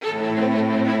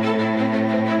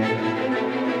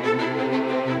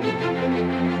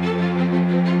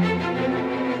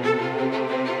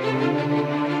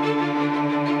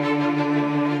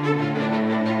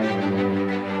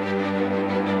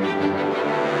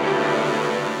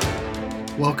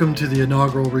Welcome to the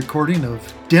inaugural recording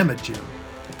of Damn It, Jim,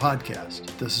 the podcast.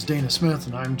 This is Dana Smith,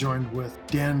 and I'm joined with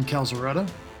Dan Calzaretta.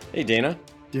 Hey, Dana.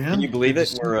 Dan, Can you believe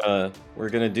it? We're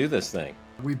going to do this thing.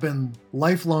 We've been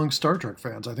lifelong Star Trek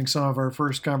fans. I think some of our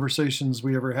first conversations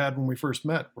we ever had when we first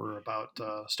met were about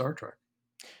Star Trek.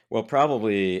 Well,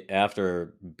 probably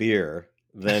after beer,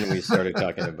 then we started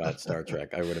talking about Star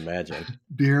Trek, I would imagine.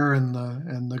 Beer and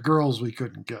the girls we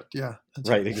couldn't get. Yeah. That's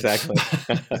right, exactly.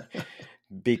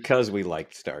 Because we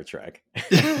liked Star Trek.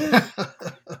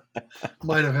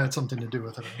 Might have had something to do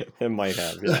with it. It might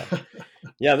have, yeah.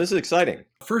 Yeah, this is exciting.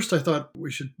 First, I thought we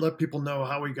should let people know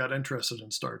how we got interested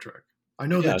in Star Trek. I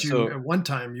know that at one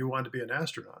time you wanted to be an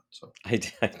astronaut. So I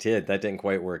did. That didn't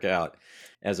quite work out.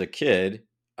 As a kid,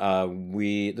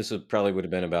 this probably would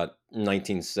have been about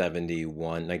 1970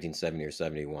 or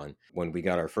 71, when we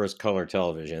got our first color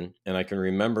television. And I can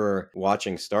remember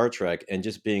watching Star Trek and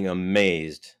just being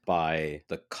amazed by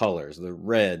the colors, the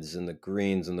reds and the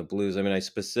greens and the blues. I mean, I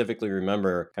specifically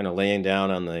remember kind of laying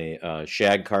down on the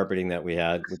shag carpeting that we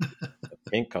had, with the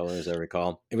pink color, as I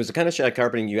recall. It was the kind of shag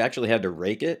carpeting you actually had to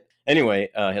rake it. Anyway,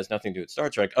 it has nothing to do with Star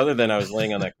Trek, other than I was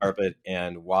laying on that carpet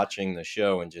and watching the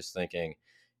show and just thinking,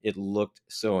 it looked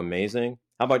so amazing.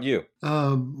 How about you?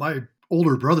 My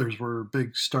older brothers were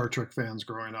big Star Trek fans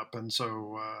growing up, and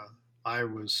so I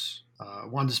was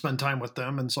wanted to spend time with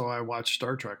them, and so I watched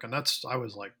Star Trek. And I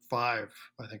was like 5,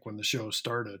 I think, when the show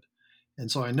started, and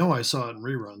so I know I saw it in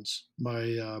reruns.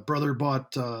 My brother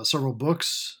bought several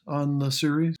books on the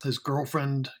series. His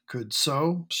girlfriend could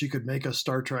sew; she could make us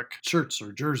Star Trek shirts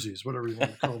or jerseys, whatever you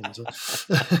want to call them. So,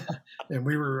 and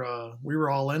we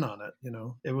were all in on it. You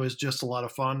know, it was just a lot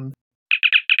of fun.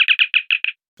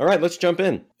 All right, let's jump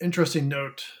in. Interesting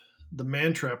note: the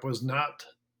Man Trap was not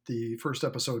the first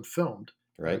episode filmed.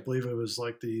 Right. I believe it was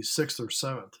like the 6th or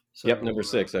 7th. So, yep, number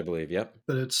 6, I believe. Yep.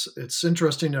 But it's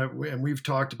interesting, and we've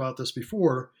talked about this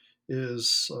before.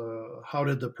 Is how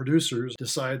did the producers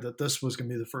decide that this was going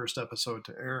to be the first episode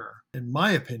to air? In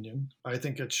my opinion, I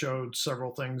think it showed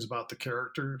several things about the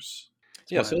characters.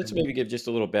 Yeah, so let's maybe give just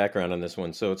a little background on this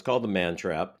one. So it's called the Man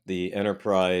Trap. The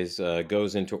Enterprise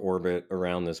goes into orbit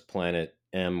around this planet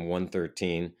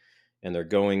M113, and they're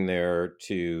going there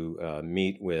to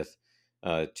meet with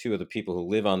 2 of the people who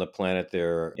live on the planet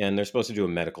there, and they're supposed to do a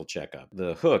medical checkup.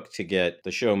 The hook to get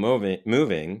the show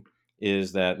moving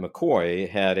is that McCoy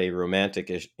had a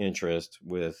romantic interest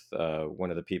with one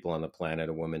of the people on the planet,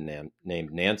 a woman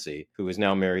named Nancy, who is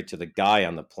now married to the guy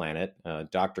on the planet,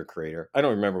 Dr. Crater. I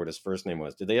don't remember what his first name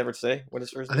was. Did they ever say what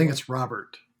his first name was? I think it's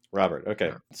Robert. Robert, okay.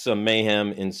 Yeah. Some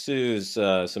mayhem ensues.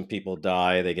 Some people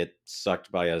die. They get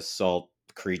sucked by a salt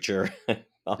creature.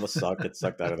 Almost get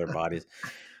sucked out of their bodies.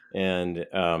 And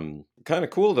kind of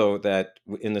cool, though, that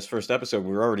in this first episode,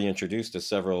 we were already introduced to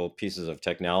several pieces of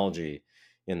technology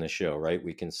in the show, right?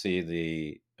 We can see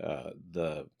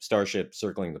the starship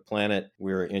circling the planet.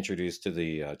 We're introduced to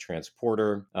the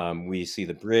transporter. We see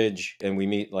the bridge, and we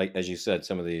meet, like, as you said,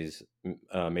 some of these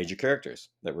major characters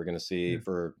that we're going to see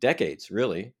for decades,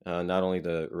 really. Not only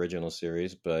the original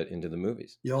series, but into the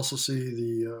movies. You also see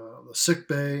the sick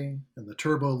bay and the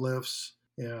turbo lifts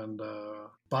and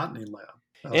botany lab.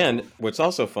 And what's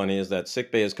also funny is that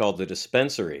sickbay is called the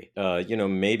dispensary.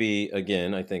 Maybe,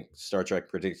 again, I think Star Trek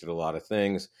predicted a lot of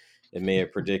things. It may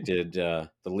have predicted the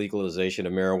legalization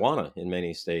of marijuana in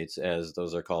many states, as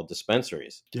those are called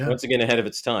dispensaries. Yeah. Once again, ahead of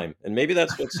its time. And maybe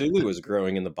that's what Sulu was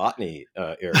growing in the botany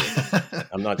area.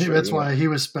 I'm not sure. That's why he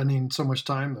was spending so much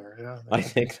time there. Yeah, I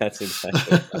think that's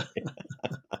exactly right.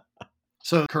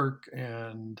 So Kirk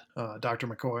and Dr.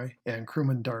 McCoy and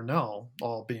crewman Darnell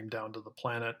all beam down to the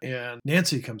planet, and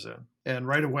Nancy comes in. And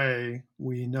right away,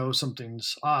 we know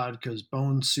something's odd because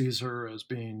Bones sees her as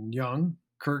being young.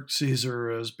 Kirk sees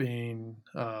her as being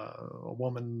a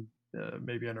woman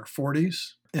maybe in her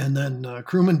 40s. And then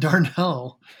crewman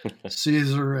Darnell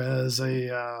sees her as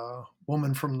a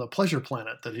woman from the Pleasure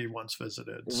Planet that he once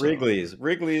visited. Wrigley's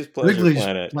Pleasure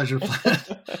Planet. Pleasure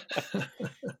Planet.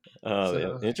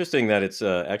 Interesting that it's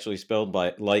actually spelled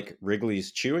like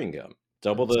Wrigley's chewing gum.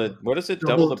 Double the pleasure,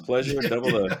 double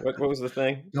the what was the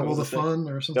thing? Double the fun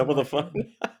or something. Double the fun.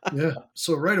 Yeah.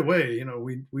 So right away,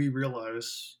 we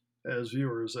realize as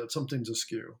viewers that something's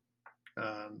askew.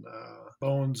 And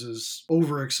Bones is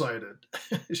overexcited,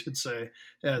 I should say.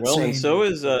 And so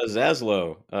is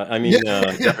Zaslow.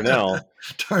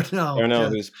 Darnell,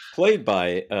 who's played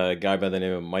by a guy by the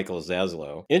name of Michael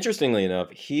Zaslow. Interestingly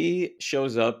enough, he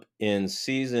shows up in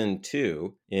season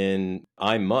 2 in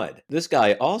I, Mud. This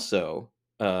guy also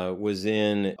was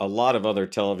in a lot of other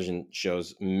television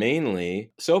shows,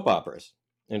 mainly soap operas.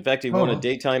 In fact, he won a Oh,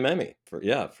 daytime Emmy for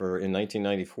in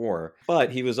 1994.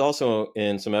 But he was also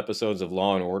in some episodes of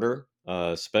Law and Order,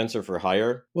 Spencer for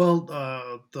Hire. well,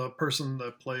 the person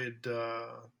that played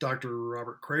Dr.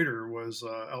 Robert Crater was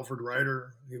Alfred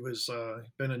Ryder. He was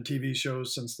been in TV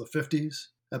shows since the 50s,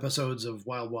 episodes of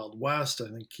Wild Wild West. I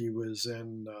think he was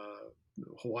in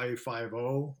Hawaii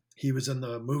Five-O. He was in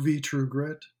the movie True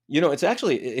Grit. It's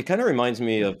actually, it kind of reminds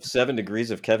me of 7 Degrees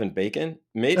of Kevin Bacon.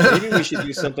 Maybe we should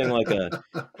do something like a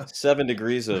 7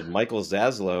 Degrees of Michael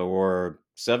Zaslow or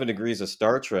 7 Degrees of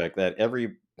Star Trek, that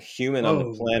every human on the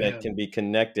Oh planet man, can be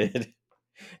connected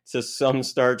to some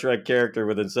Star Trek character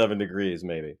within 7 degrees,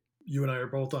 maybe. you and I are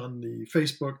both on the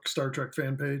Facebook Star Trek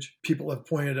fan page. People have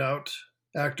pointed out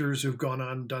actors who've gone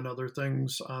on and done other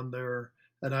things on there,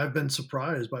 and I've been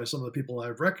surprised by some of the people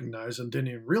I've recognized and didn't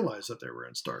even realize that they were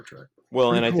in Star Trek.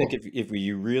 Well, and Pretty I think cool. if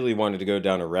you really wanted to go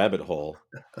down a rabbit hole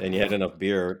and you had enough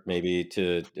beer, maybe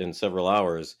in several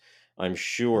hours, I'm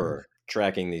sure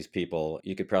tracking these people,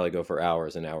 you could probably go for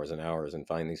hours and hours and hours and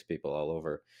find these people all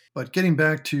over. But getting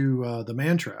back to the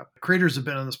man trap, creators have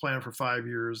been on this planet for 5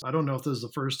 years. I don't know if this is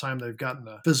the first time they've gotten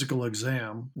a physical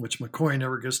exam, which McCoy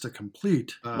never gets to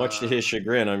complete. Much to his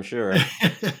chagrin, I'm sure,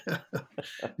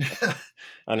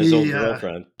 on his old he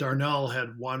girlfriend. Darnell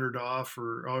had wandered off,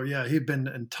 or oh yeah, he'd been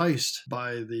enticed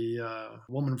by the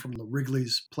woman from the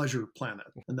Wrigley's Pleasure Planet,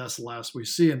 and that's the last we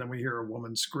see. And then we hear a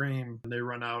woman scream, and they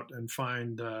run out and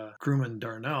find crewman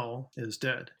Darnell is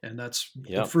dead, and that's the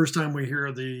Yep. first time we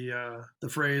hear the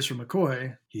phrase from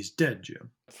McCoy, "He's dead, Jim."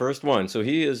 First one. So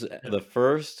he is the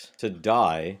first to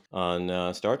die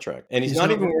on Star Trek, and he's He's not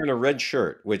not even wearing a red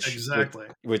shirt, exactly.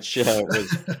 which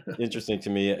was interesting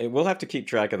to me. We'll have to keep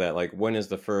track of that. Like, when is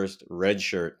the first red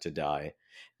shirt to die?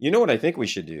 You know what I think we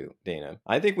should do, Dana?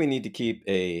 I think we need to keep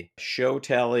a show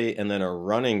tally and then a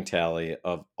running tally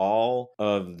of all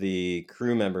of the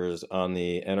crew members on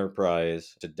the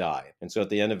Enterprise to die. And so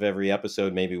at the end of every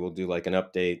episode, maybe we'll do like an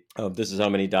update of, this is how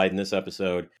many died in this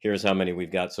episode. Here's how many we've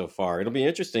got so far. It'll be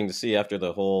interesting to see after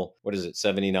the whole,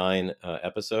 79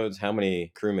 episodes, how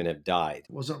many crewmen have died.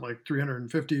 Wasn't like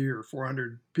 350 or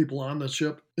 400 people on the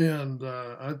ship. And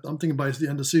I'm thinking by the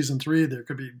end of season 3, there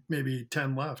could be maybe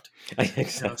 10 left.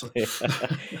 Exactly.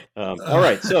 All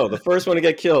right. So the first one to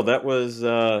get killed, that was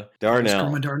Darnell.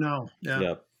 Crewman Darnell. Yeah.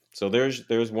 Yep. So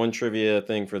there's one trivia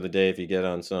thing for the day. If you get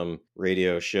on some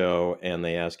radio show and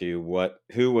they ask you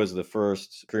who was the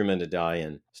first crewman to die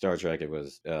in Star Trek, it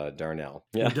was Darnell.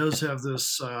 Yeah. He does have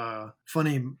this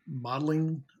funny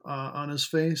modeling on his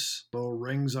face, little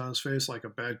rings on his face, like a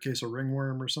bad case of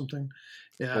ringworm or something.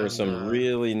 Or some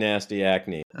really nasty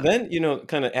acne. Then,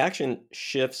 kind of action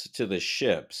shifts to the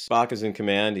ships. Spock is in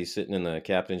command. He's sitting in the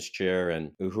captain's chair,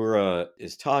 and Uhura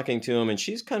is talking to him, and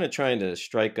she's kind of trying to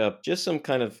strike up just some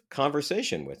kind of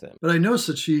conversation with him. But I noticed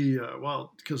that she,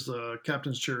 because the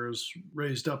captain's chair is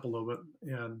raised up a little bit,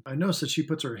 and I noticed that she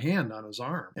puts her hand on his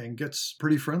arm and gets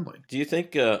pretty friendly. Do you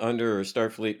think under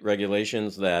Starfleet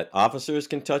regulations that officers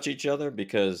can touch each other?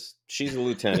 Because she's a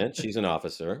lieutenant, she's an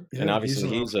officer, Yeah, and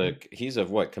obviously he's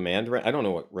of what, command rank? I don't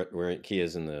know what rank he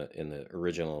is in the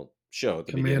original show at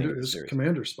the beginning of the series.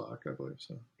 Commander Spock, I believe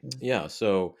so. Yeah.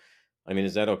 So, I mean,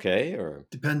 is that okay, or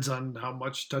depends on how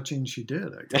much touching she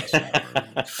did, I guess.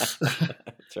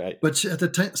 That's right. But at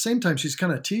the same time, she's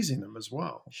kind of teasing him as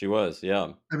well. She was,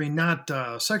 yeah. I mean, not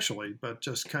sexually, but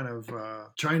just kind of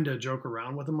trying to joke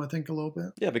around with him, I think, a little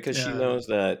bit. Yeah, because she knows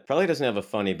that probably doesn't have a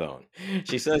funny bone.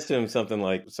 She says to him something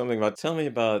about, tell me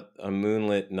about a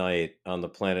moonlit night on the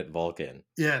planet Vulcan.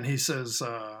 Yeah, and he says,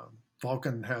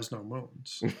 Vulcan has no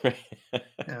moons.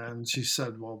 And she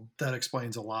said, well, that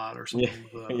explains a lot or something.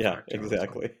 Yeah,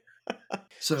 exactly.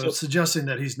 So suggesting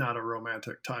that he's not a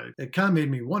romantic type. It kind of made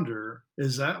me wonder,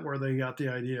 is that where they got the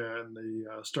idea in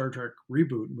the Star Trek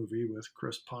reboot movie with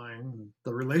Chris Pine,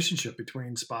 the relationship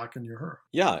between Spock and Uhura?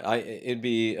 Yeah, it'd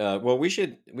be, well, we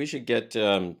should get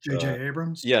J.J.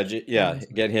 Abrams? Yeah,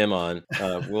 get him on.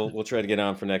 We'll try to get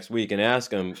on for next week and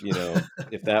ask him,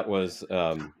 if that was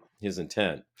his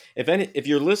intent. If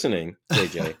you're listening,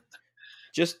 JJ,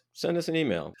 just send us an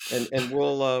email and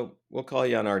we'll call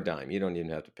you on our dime. You don't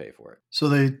even have to pay for it. So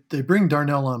they bring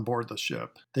Darnell on board the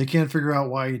ship. They can't figure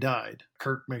out why he died.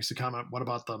 Kirk makes a comment, what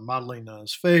about the modeling on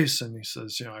his face? And he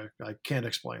says, I can't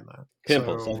explain that.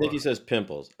 Pimples. So, I think he says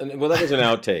pimples. Well, that was an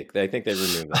outtake. I think they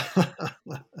removed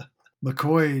that.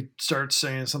 McCoy starts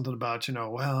saying something about, when I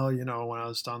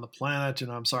was on the planet,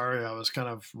 I'm sorry, I was kind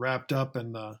of wrapped up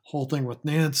in the whole thing with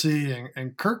Nancy,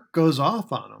 and Kirk goes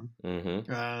off on him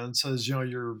and says,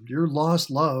 your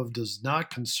lost love does not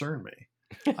concern me.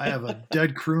 I have a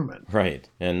dead crewman. Right.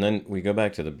 And then we go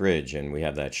back to the bridge and we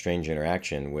have that strange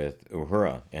interaction with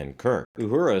Uhura and Kirk.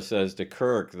 Uhura says to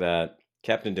Kirk that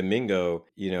Captain Domingo,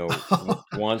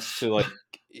 wants to like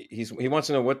he wants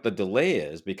to know what the delay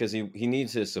is because he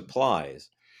needs his supplies.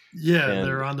 Yeah, And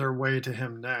they're on their way to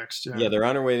him next. yeah, Yeah. they're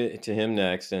on their way to him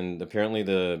next, and apparently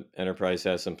the Enterprise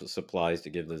has some supplies to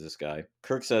give to this guy.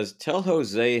 Kirk says, "Tell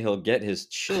Jose he'll get his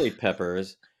chili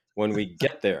peppers when we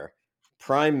get there.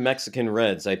 Prime Mexican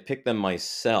Reds. I picked them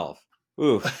myself."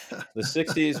 Oof. The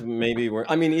 60s maybe were.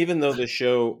 I mean, even though the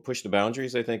show pushed the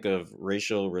boundaries, I think, of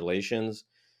racial relations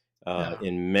Yeah.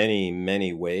 in many,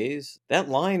 many ways, that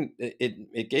line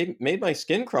it made my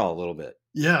skin crawl a little bit.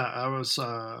 Yeah, I was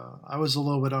a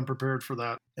little bit unprepared for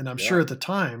that. And I'm Yeah, sure at the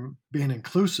time, being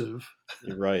inclusive,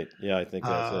 you're right. Yeah, I think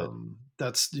that's it.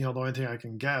 that's the only thing I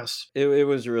can guess. It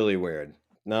was really weird.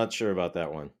 Not sure about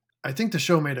that one. I think the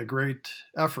show made a great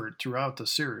effort throughout the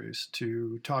series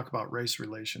to talk about race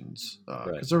relations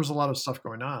Right. because there was a lot of stuff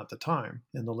going on at the time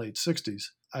in the late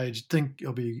 60s. I think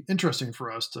it'll be interesting for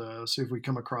us to see if we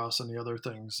come across any other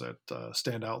things that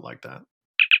stand out like that.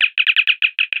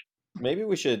 Maybe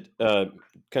we should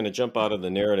kind of jump out of the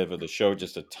narrative of the show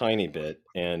just a tiny bit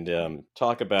and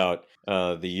talk about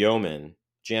the yeoman.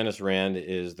 Janice Rand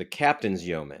is the captain's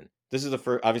yeoman. This is the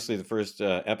first, obviously, the first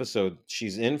episode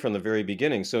she's in from the very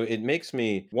beginning. So it makes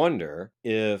me wonder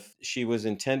if she was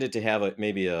intended to have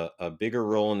maybe a bigger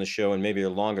role in the show and maybe a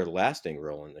longer lasting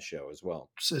role in the show as well.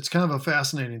 It's kind of a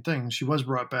fascinating thing. She was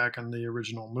brought back in the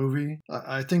original movie.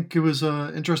 I think it was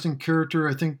an interesting character.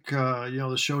 I think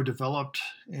the show developed,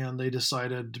 and they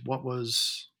decided what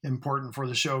was important for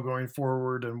the show going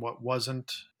forward and what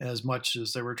wasn't, as much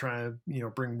as they were trying to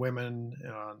bring women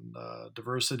and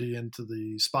diversity into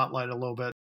the spotlight a little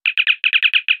bit.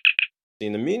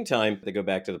 In the meantime, they go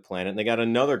back to the planet and they got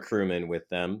another crewman with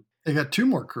them. They got two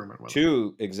more crewmen with them.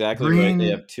 Two, exactly right. They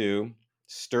Green have two,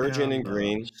 Sturgeon and and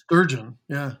Green. Sturgeon.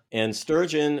 Yeah. And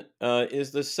Sturgeon is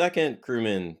the second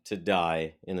crewman to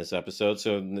die in this episode.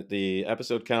 So the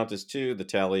episode count is two, the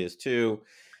tally is two.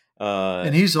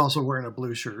 And he's also wearing a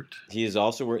blue shirt. He is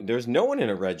also wearing, there's no one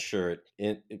in a red shirt.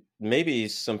 Maybe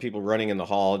some people running in the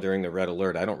hall during the red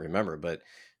alert. I don't remember, but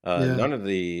Yeah. none of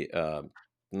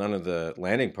the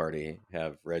landing party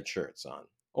have red shirts on.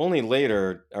 Only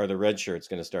later are the red shirts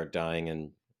going to start dying, and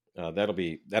that'll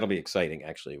be exciting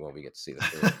actually when we get to see the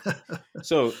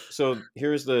first. So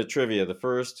here's the trivia: the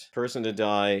first person to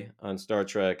die on Star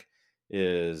Trek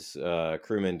is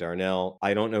crewman Darnell.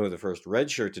 I don't know who the first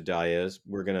red shirt to die is.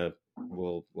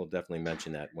 We'll definitely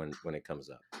mention that when it comes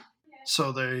up.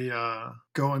 So they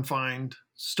go and find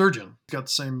Sturgeon. He's got the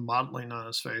same modeling on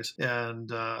his face. And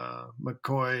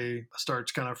McCoy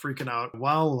starts kind of freaking out.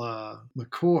 While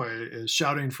McCoy is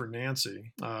shouting for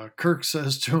Nancy, Kirk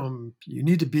says to him, "You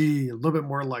need to be a little bit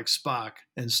more like Spock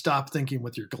and stop thinking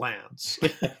with your glands."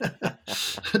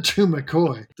 To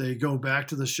McCoy. They go back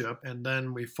to the ship, and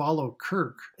then we follow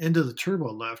Kirk into the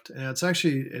turbo lift. And it's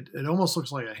actually, it almost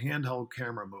looks like a handheld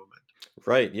camera movement.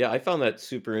 Right. Yeah, I found that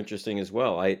super interesting as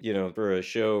well. For a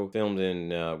show filmed in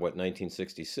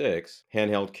 1966,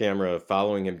 handheld camera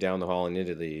following him down the hall and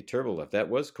into the turbo lift. That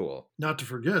was cool. Not to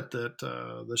forget that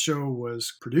the show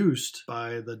was produced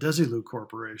by the Desilu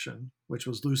Corporation, which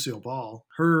was Lucille Ball.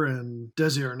 Her and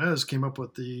Desi Arnaz came up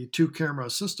with the two-camera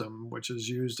system, which is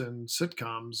used in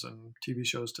sitcoms and TV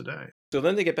shows today. So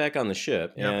then they get back on the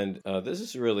ship, Yep. and this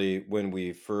is really when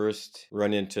we first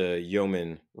run into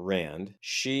Yeoman Rand.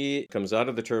 She comes out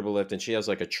of the turbo lift, and she has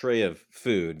like a tray of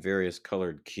food, various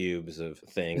colored cubes of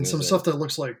things. And some stuff that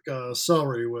looks like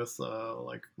celery with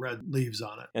like red leaves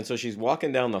on it. And so she's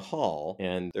walking down the hall,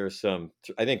 and there's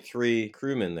I think 3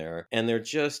 crewmen there, and they're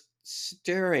just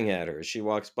staring at her as she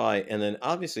walks by, and then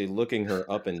obviously looking her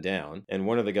up and down. And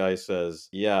one of the guys says,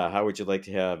 "Yeah, how would you like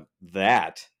to have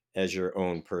that as your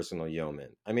own personal yeoman?"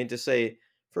 I mean, to say,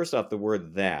 first off, the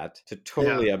word "that," to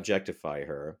totally objectify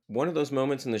her. One of those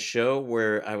moments in the show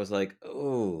where I was like,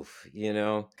 oh,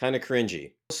 kind of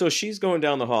cringy. So she's going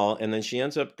down the hall, and then she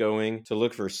ends up going to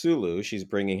look for Sulu. She's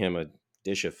bringing him a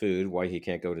dish of food. Why he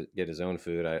can't go to get his own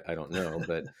food, I don't know.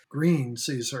 But Green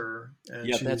sees her, and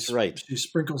yeah, that's right. She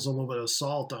sprinkles a little bit of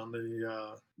salt on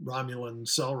the Romulan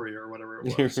celery or whatever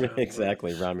it was.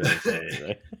 Exactly, Romulan celery,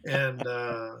 right? And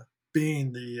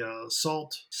being the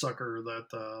salt sucker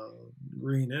that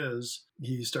Green is,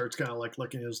 he starts kind of like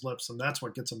licking his lips, and that's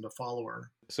what gets him to follow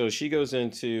her. So she goes in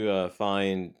to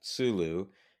find Sulu,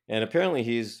 and apparently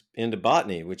he's into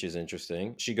botany, which is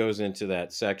interesting. She goes into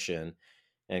that section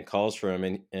and calls for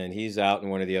him, and he's out in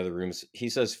one of the other rooms. He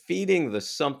says, "Feeding the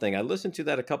something." I listened to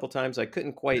that a couple times. I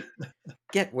couldn't quite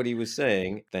get what he was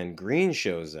saying. Then Green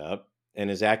shows up, and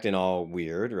is acting all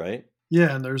weird, right?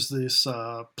 Yeah, and there's this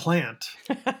plant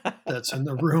that's in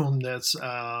the room that's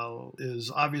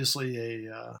is obviously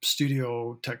a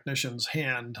studio technician's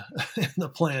hand in the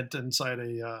plant inside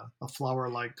a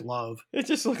flower-like glove. It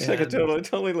just looks like a And it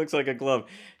totally looks like a glove.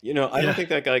 I don't yeah, think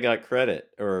that guy got credit,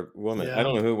 or woman. I yeah,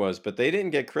 don't know who it was, but they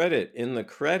didn't get credit in the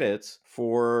credits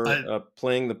for I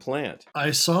playing the plant.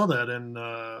 I saw that in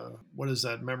what is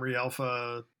that? Memory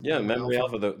Alpha, Yeah, Memory Memory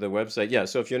Alpha. Alpha, the website. Yeah,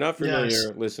 so if you're not Yes,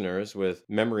 familiar, listeners, with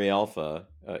Memory Alpha,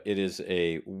 it is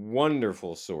a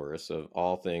wonderful source of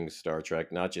all things Star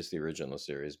Trek, not just the original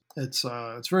series. it's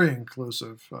very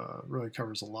inclusive. Really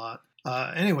covers a lot.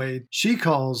 Anyway, she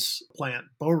calls plant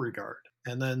Beauregard,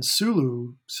 and then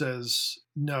Sulu says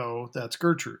no, that's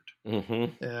Gertrude. Hmm.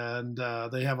 And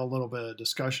they have a little bit of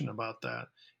discussion about that.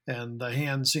 And the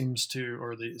hand seems to,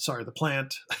 or the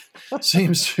plant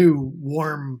seems to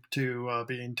warm to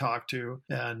being talked to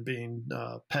and being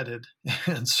petted.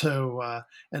 And so,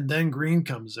 and then Green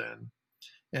comes in,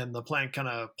 and the plant kind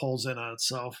of pulls in on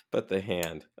itself. But the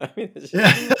hand, I mean,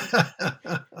 Yeah.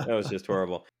 that was just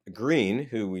horrible. Green,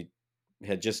 who we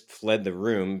had just fled the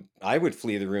room, I would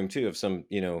flee the room too if some,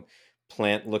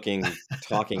 plant-looking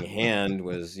talking hand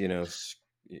was,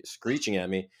 screeching at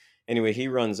me. Anyway, he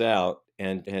runs out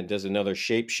and does another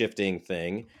shape-shifting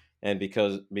thing, and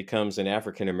because becomes an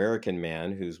African American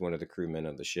man who's one of the crewmen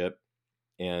of the ship,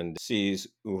 and sees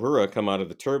Uhura come out of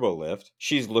the turbo lift.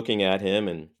 She's looking at him,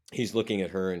 and he's looking at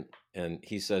her, and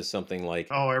he says something like,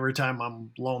 Oh, every time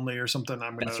I'm lonely or something,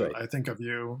 "That's right." I think of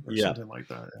you or Yeah. something like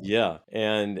that. Yeah,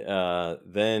 and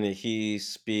then he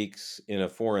speaks in a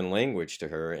foreign language to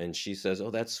her, and she says, "Oh,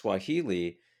 that's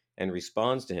Swahili," and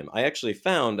responds to him. I actually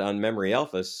found on Memory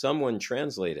Alpha someone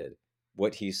translated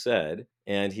what he said,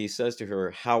 and he says to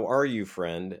her, "How are you,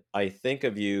 friend? I think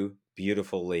of you,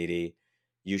 beautiful lady.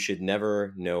 You should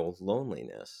never know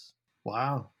loneliness."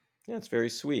 Wow. Yeah, it's very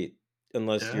sweet,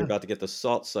 unless you're Yeah. about to get the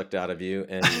salt sucked out of you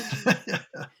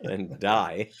and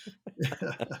die.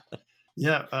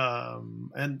 Yeah,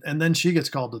 and then she gets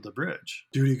called to the bridge.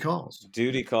 Duty calls.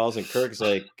 Duty calls, and Kirk's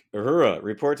like, "Uhura,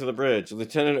 report to the bridge.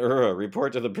 Lieutenant Uhura,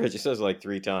 report to the bridge." He says it like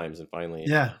 3 times, and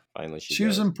Yeah, finally she she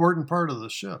was an does. important part of the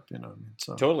ship. What I mean?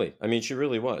 So Totally. I mean, she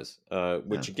really was. yeah,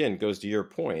 Which again goes to your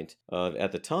point of,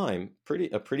 at the time,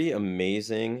 pretty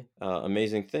amazing,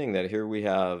 amazing thing that here we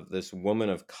have this woman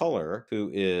of color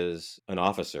who is an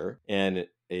officer and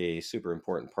a super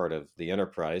important part of the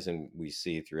Enterprise, and we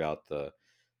see throughout the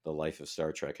life of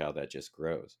Star Trek how that just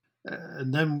grows.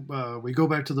 and then we go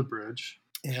back to the bridge,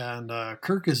 and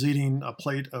Kirk is eating a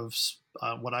plate of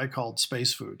what I called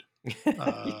space food.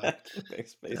 Uh, Yeah,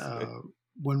 space food. uh,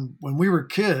 when we were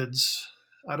kids,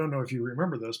 I don't know if you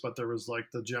remember this, but there was like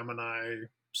the Gemini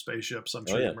spaceships. I'm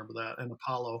Oh sure you yeah. remember that, and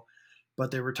Apollo. But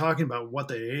they were talking about what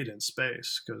they ate in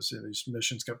space because these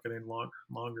missions kept getting longer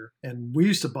and longer. And we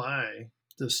used to buy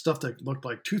this stuff that looked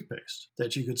like toothpaste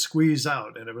that you could squeeze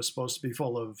out, and it was supposed to be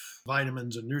full of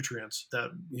vitamins and nutrients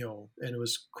that and it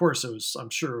was, of course, it was, I'm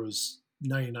sure it was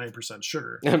 99%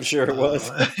 sugar. I'm sure it was.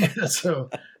 So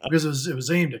because it was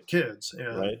aimed at kids,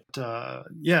 and Right.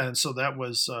 yeah, and so that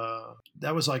was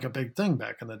like a big thing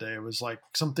back in the day. It was like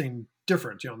something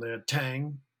different. They had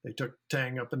Tang. They took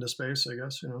Tang up into space, I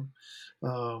guess.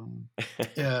 Um,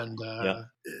 and Yeah.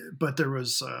 but there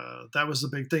was that was the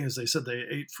big thing, is they said they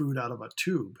ate food out of a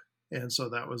tube, and so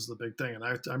that was the big thing. And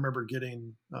I remember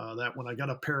getting that when I got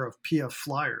a pair of PF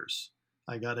Flyers.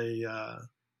 I got a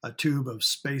tube of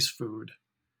space food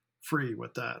free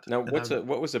with that. Now, And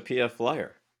what was a PF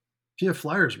Flyer? PF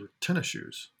Flyers were tennis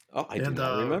shoes. Oh, I They do had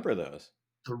not remember those.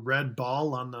 the red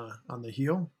ball on the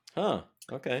heel. Huh.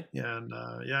 Okay. And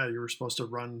yeah, you were supposed to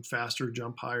run faster,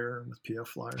 jump higher with PF How'd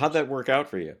Flyers. that work out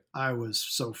for you? I was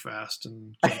so fast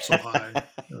and jumped so high.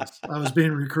 I was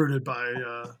being recruited by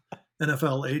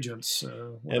NFL agents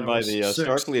when And I by was the six.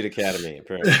 Starfleet Academy,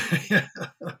 apparently. Yeah.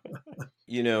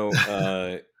 You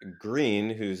know, Green,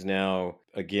 who's now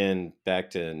again back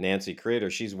to Nancy Crater,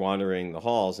 she's wandering the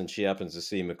halls and she happens to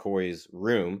see McCoy's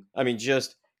room. I mean,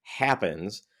 just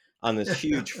happens on this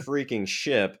huge freaking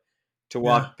ship to Yeah.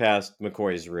 walk past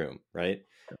McCoy's room, right?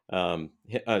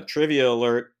 Trivia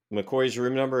alert: McCoy's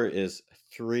room number is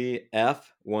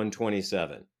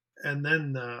 3F127. And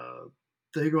then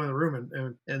they go in the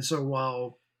room, and so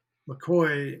while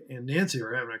McCoy and Nancy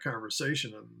are having a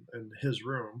conversation in his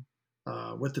room,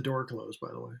 with the door closed, by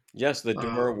the way. Yes, the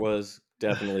door Um, was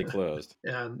definitely closed.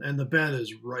 and the bed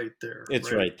is right there,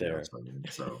 It's right? right there. So, I mean,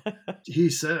 so he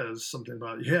says something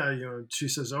about, yeah, she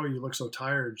says, "Oh, you look so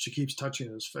tired." She keeps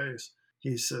touching his face.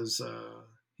 He says,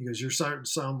 he goes, "You're starting to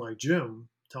sound like Jim,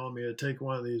 telling me to take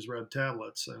one of these red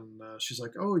tablets." And she's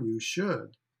like, "Oh, you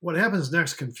should." what happens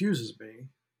next confuses me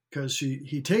because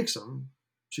he takes him.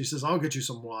 She says, "I'll get you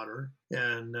some water,"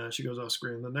 and she goes off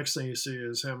screen. The next thing you see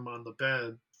is him on the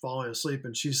bed, falling asleep,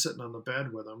 and she's sitting on the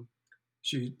bed with him.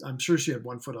 I'm sure she had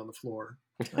one foot on the floor.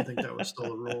 I think that was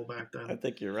still a rule back I then.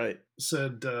 think you're right.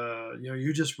 Said,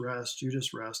 you just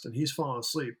rest, and he's falling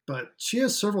asleep. But she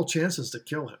has several chances to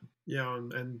kill him,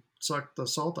 and suck the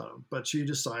salt out of him. But she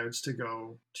decides to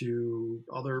go to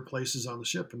other places on the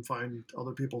ship and find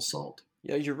other people's salt.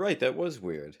 Yeah, you're right. That was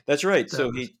weird. That's right. That So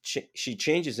was she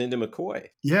changes into McCoy.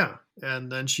 Yeah,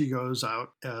 and then she goes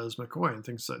out as McCoy and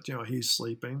thinks that he's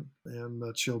sleeping and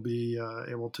that she'll be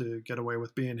able to get away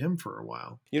with being him for a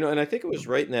while. And I think it You was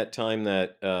know, right in that time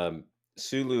that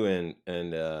Sulu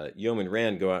and Yeoman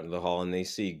Rand go out into the hall and they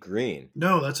see Green.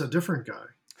 No, that's a different guy.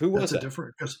 Who was That's a that?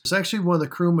 different because it's actually one of the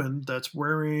crewmen that's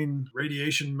wearing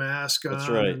radiation mask That's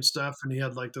on right. and stuff, and he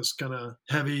had like this kind of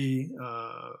heavy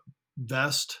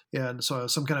vest, and so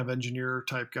some kind of engineer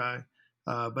type guy.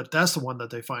 But that's the one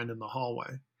that they find in the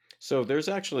hallway. So there's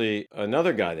actually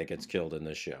another guy that gets killed in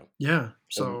this show. Yeah. And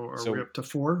So are we so up to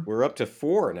four? we're up to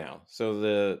 4 now. So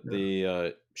the Yeah.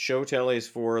 the show tally is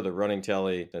 4. The running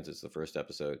tally, since it's the first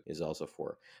episode, is also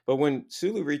 4. But when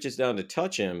Sulu reaches down to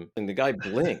touch him and the guy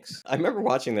blinks, I remember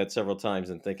watching that several times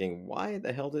and thinking, why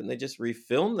the hell didn't they just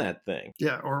refilm that thing?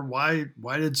 Yeah. Or why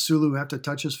did Sulu have to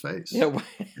touch his face? Yeah,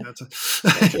 Yeah,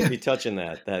 I shouldn't be touching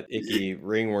that icky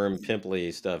ringworm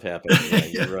pimply stuff happening. Yeah,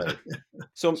 you're right.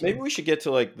 So maybe So we should get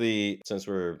to since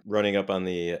we're running up on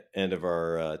the end of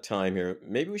our time here,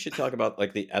 maybe we should talk about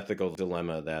like the ethical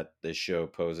dilemma that this show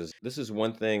poses. This is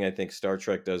one thing I think Star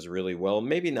Trek does really well,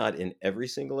 maybe not in every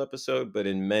single episode, but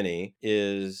in many,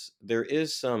 is there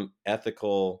is some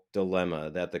ethical dilemma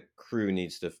that the crew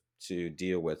needs to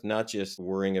deal with, not just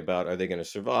worrying about are they going to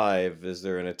survive, is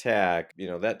there an attack,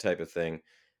 that type of thing.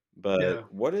 But yeah.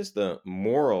 what is the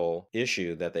moral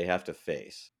issue that they have to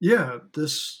face? Yeah,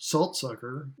 this salt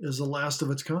sucker is the last of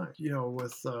its kind.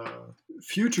 With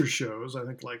future shows, I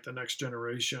think like The Next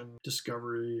Generation,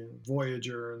 Discovery, and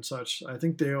Voyager, and such, I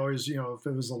think they always, if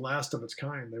it was the last of its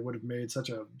kind, they would have made such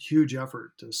a huge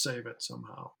effort to save it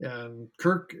somehow. And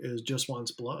Kirk just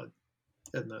wants blood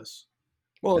in this.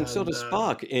 Well, and so And does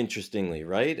Spock, interestingly,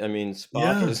 right? I mean, Spock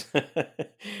yeah, is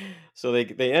so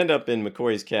they end up in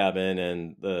McCoy's cabin,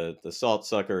 and the salt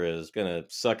sucker is gonna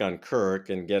suck on Kirk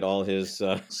and get all his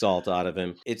salt out of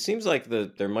him. It seems like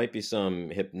there might be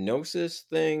some hypnosis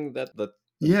thing that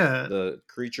yeah, the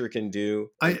creature can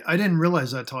do. I didn't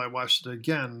realize that till I watched it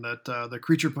again that the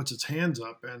creature puts its hands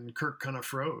up and Kirk kind of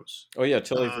froze. Oh yeah,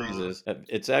 totally Uh, freezes.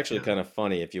 It's actually yeah. kind of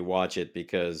funny if you watch it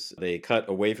because they cut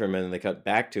away from him and they cut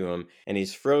back to him and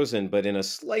he's frozen but in a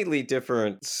slightly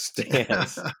different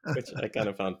stance, which I kind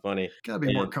of found funny. Gotta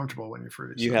be more And comfortable when you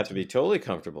freeze. you have That's to be totally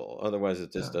comfortable, otherwise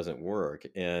it just yeah. doesn't work.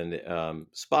 And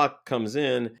Spock comes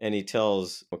in and he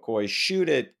tells McCoy, "Shoot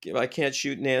it! I can't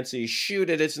shoot Nancy. Shoot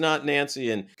it! It's not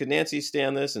Nancy." And could Nancy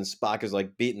stand this? And Spock is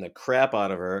like beating the crap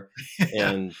out of her. Yeah.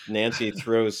 And Nancy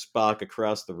throws Spock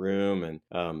across the room,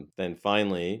 and then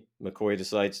finally McCoy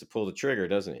decides to pull the trigger,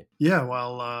 doesn't he? Yeah,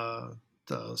 while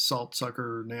the salt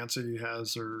sucker Nancy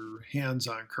has her hands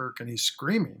on Kirk and he's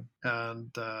screaming, and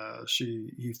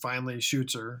he finally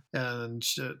shoots her, and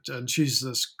she's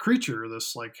this creature,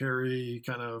 this like hairy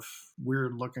kind of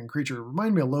weird looking creature.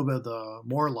 Remind me a little bit of the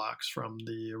Morlocks from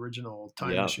the original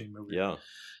Time Yeah, Machine movie. yeah.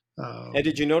 And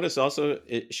did Um, you notice also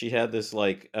she had this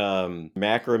like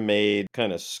macrame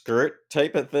kind of skirt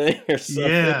type of thing or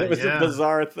something? yeah, It was a yeah.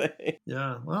 bizarre thing.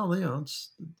 Yeah, well,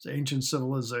 it's ancient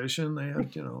civilization. They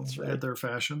had, That's they had right. their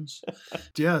fashions.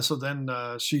 Yeah, so then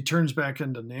she turns back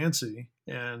into Nancy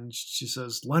and she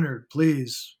says, "Leonard,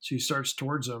 please." She starts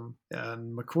towards him,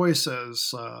 and McCoy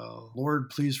says, "Lord,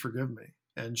 please forgive me,"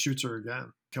 and shoots her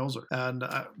again, kills her. And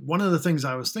one of the things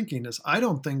I was thinking is, I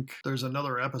don't think there's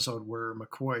another episode where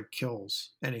McCoy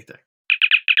kills anything.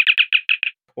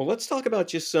 Well, let's talk about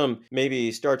just some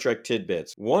maybe Star Trek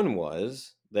tidbits. One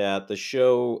was that the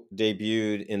show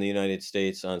debuted in the United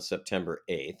States on September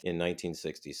 8th in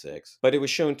 1966, but it was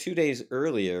shown 2 days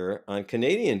earlier on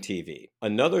Canadian TV.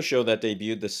 Another show that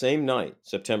debuted the same night,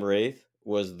 September 8th,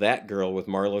 was That Girl with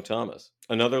Marlo Thomas.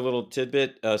 Another little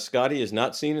tidbit, Scotty is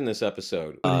not seen in this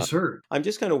episode. But he's hurt. I'm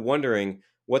just kind of wondering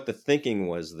what the thinking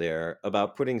was there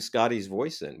about putting Scotty's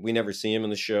voice in. We never see him in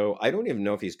the show. I don't even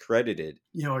know if he's credited.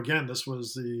 Again, this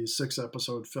was the 6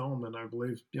 episode film, and I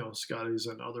believe Scotty's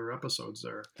in other episodes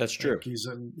there. That's I true. think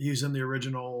he's in the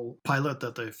original pilot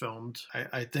that they filmed.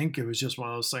 I think it was just one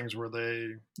of those things where they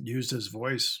used his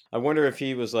voice. I wonder if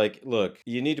he was like, "Look,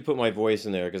 you need to put my voice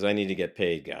in there because I need to get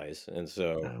paid, guys." And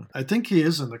so, I think he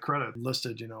is in the credit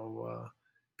listed.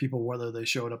 people whether they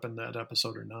showed up in that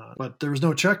episode or not. But there was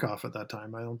no Chekhov at that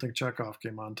time. I don't think Chekhov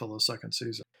came on until the second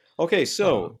season. Okay,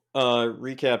 so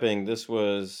recapping, this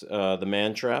was the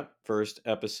Man Trap first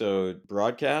episode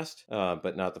broadcast,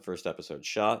 but not the first episode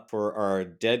shot. For our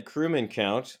dead crewman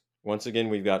count, once again,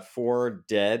 we've got 4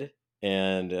 dead,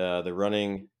 and the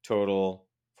running total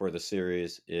for the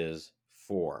series is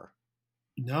 4.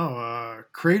 No,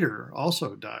 Crater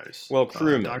also dies. Well,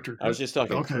 crewman. Dr. I was just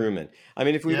talking Okay. crewman. I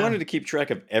mean, if we Yeah. wanted to keep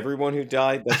track of everyone who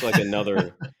died, that's like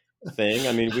another thing.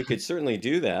 I mean, we could certainly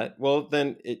do that. Well,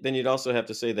 then you'd also have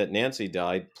to say that Nancy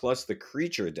died, plus the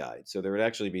creature died. So there would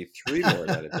actually be 3 more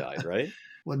that had died, right?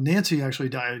 Well, Nancy actually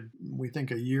died, we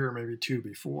think, a year, maybe 2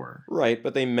 before. Right,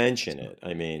 but they mention it.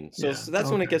 I mean, so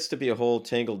that's when it gets to be a whole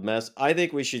tangled mess. I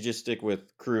think we should just stick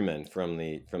with crewmen from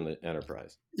the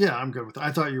Enterprise. Yeah, I'm good with that.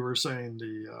 I thought you were saying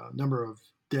the number of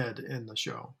dead in the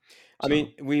show. I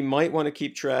mean, we might want to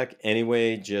keep track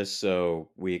anyway, just so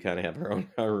we kind of have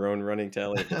our own running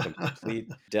tally of the complete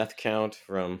death count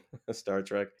from Star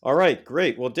Trek. All right,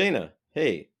 great. Well, Dana,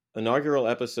 hey, inaugural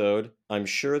episode. I'm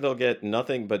sure they'll get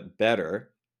nothing but better.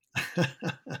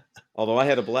 Although I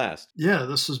had a blast. Yeah,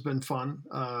 this has been fun.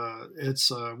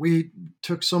 We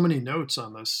took so many notes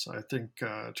on this, I think,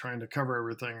 trying to cover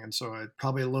everything. And so I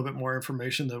probably a little bit more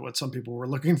information than what some people were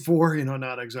looking for,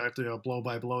 not exactly a blow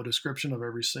by blow description of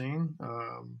every scene.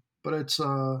 But it's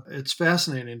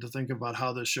fascinating to think about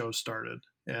how this show started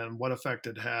and what effect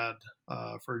it had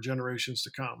for generations to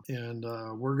come. And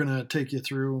we're going to take you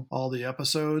through all the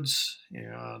episodes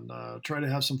and try to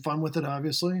have some fun with it,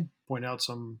 obviously. Point out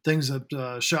some things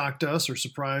that shocked us or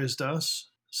surprised us.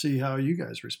 See how you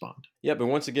guys respond. Yeah, but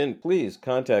once again, please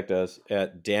contact us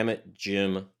at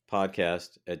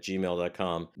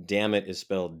dammit@gmail.com. Dammit is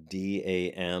spelled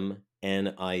DAMNIT,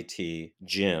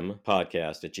 Jim,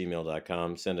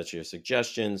 podcast@gmail.com. Send us your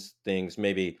suggestions, things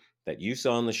maybe that you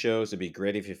saw on the shows. It'd be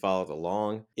great if you followed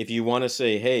along. If you want to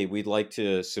say, hey, we'd like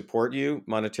to support you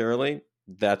monetarily,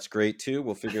 that's great too.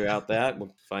 We'll figure out that.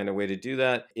 We'll find a way to do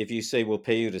that. If you say we'll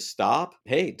pay you to stop,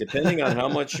 hey, depending on how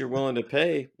much you're willing to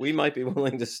pay, we might be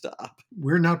willing to stop.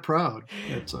 We're not proud.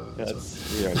 We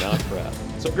are not proud.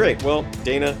 So great. Well,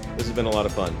 Dana, this has been a lot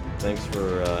of fun. Thanks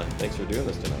for doing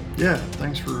this tonight. Yeah,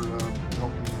 thanks for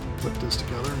helping put this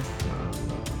together.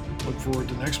 Look forward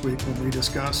to next week when we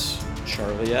discuss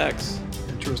Charlie X.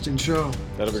 Interesting show.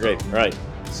 That'll be great. All right.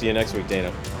 See you next week,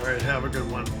 Dana. All right. Have a good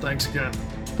one. Thanks again.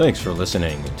 Thanks for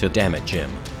listening to Damn It, Jim,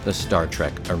 the Star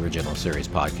Trek Original Series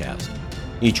podcast.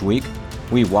 Each week,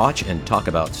 we watch and talk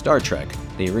about Star Trek,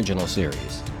 the original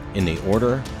series, in the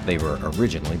order they were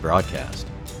originally broadcast.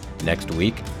 Next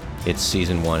week, it's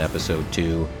Season 1, Episode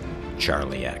 2,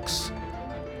 Charlie X.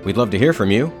 We'd love to hear from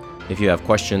you. If you have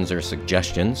questions or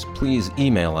suggestions, please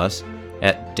email us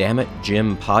at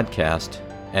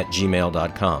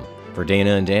dammitjimpodcast@gmail.com. For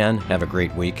Dana and Dan, have a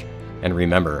great week, and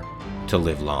remember to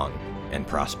live long and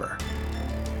prosper.